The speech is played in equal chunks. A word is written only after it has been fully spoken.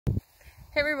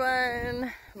Hey everyone,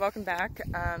 welcome back.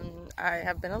 I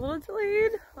have been a little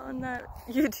delayed on that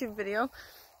YouTube video,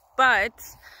 but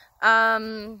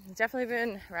definitely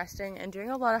been resting and doing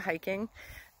a lot of hiking.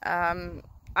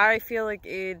 I feel like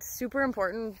it's super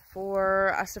important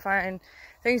for us to find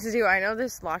things to do. I know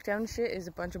this lockdown shit is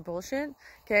a bunch of bullshit,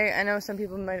 okay? I know some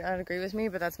people might not agree with me,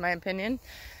 but that's my opinion.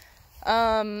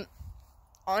 Honestly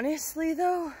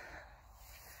though,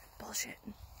 bullshit.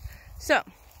 So,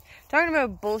 talking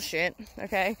about bullshit,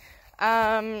 okay,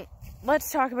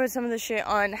 let's talk about some of the shit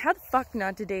on how the fuck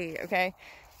not to date, okay?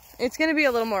 It's gonna be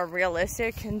a little more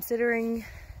realistic considering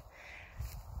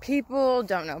people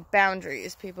don't know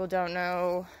boundaries, people don't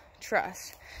know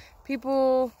trust,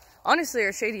 people honestly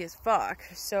are shady as fuck,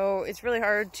 so it's really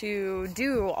hard to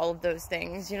do all of those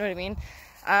things, you know what I mean?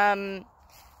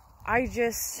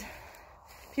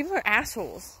 People are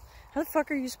assholes. How the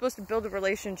fuck are you supposed to build a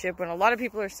relationship when a lot of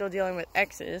people are still dealing with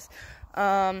exes?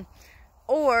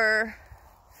 Or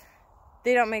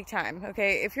they don't make time,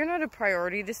 okay? If you're not a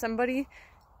priority to somebody,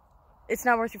 it's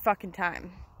not worth your fucking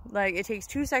time. Like, it takes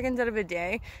 2 seconds out of a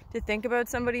day to think about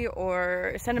somebody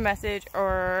or send a message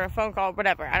or a phone call,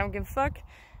 whatever. I don't give a fuck.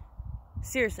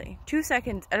 Seriously, 2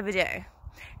 seconds out of a day.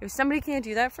 If somebody can't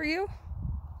do that for you,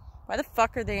 why the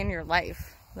fuck are they in your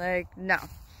life? Like, no.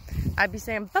 I'd be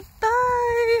saying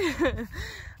bye-bye.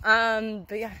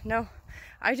 But yeah, no.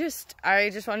 I just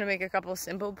wanted to make a couple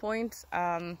simple points.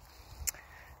 Yeah,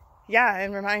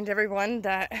 and remind everyone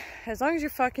that as long as you're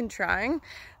fucking trying,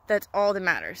 that's all that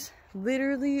matters.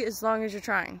 Literally, as long as you're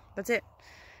trying. That's it.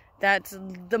 That's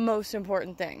the most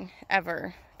important thing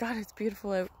ever. God, it's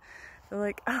beautiful out. They're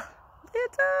like, oh,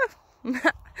 it's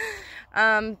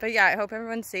but yeah, I hope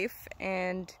everyone's safe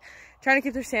and trying to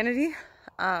keep their sanity.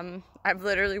 I've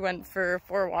literally went for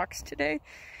 4 walks today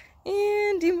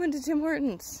and even went to Tim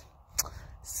Hortons.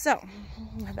 So,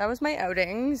 that was my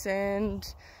outings, and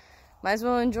might as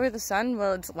well enjoy the sun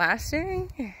while it's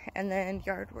lasting, and then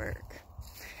yard work.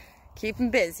 Keep them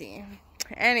busy.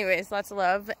 Anyways, lots of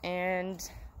love, and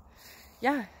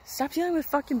yeah, stop dealing with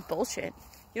fucking bullshit.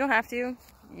 You don't have to.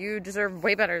 You deserve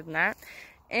way better than that.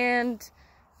 And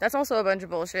that's also a bunch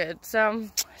of bullshit, so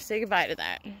say goodbye to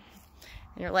that. And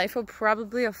your life will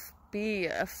probably be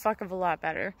a fuck of a lot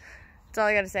better. That's all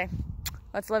I gotta say.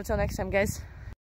 Lots of love till next time, guys.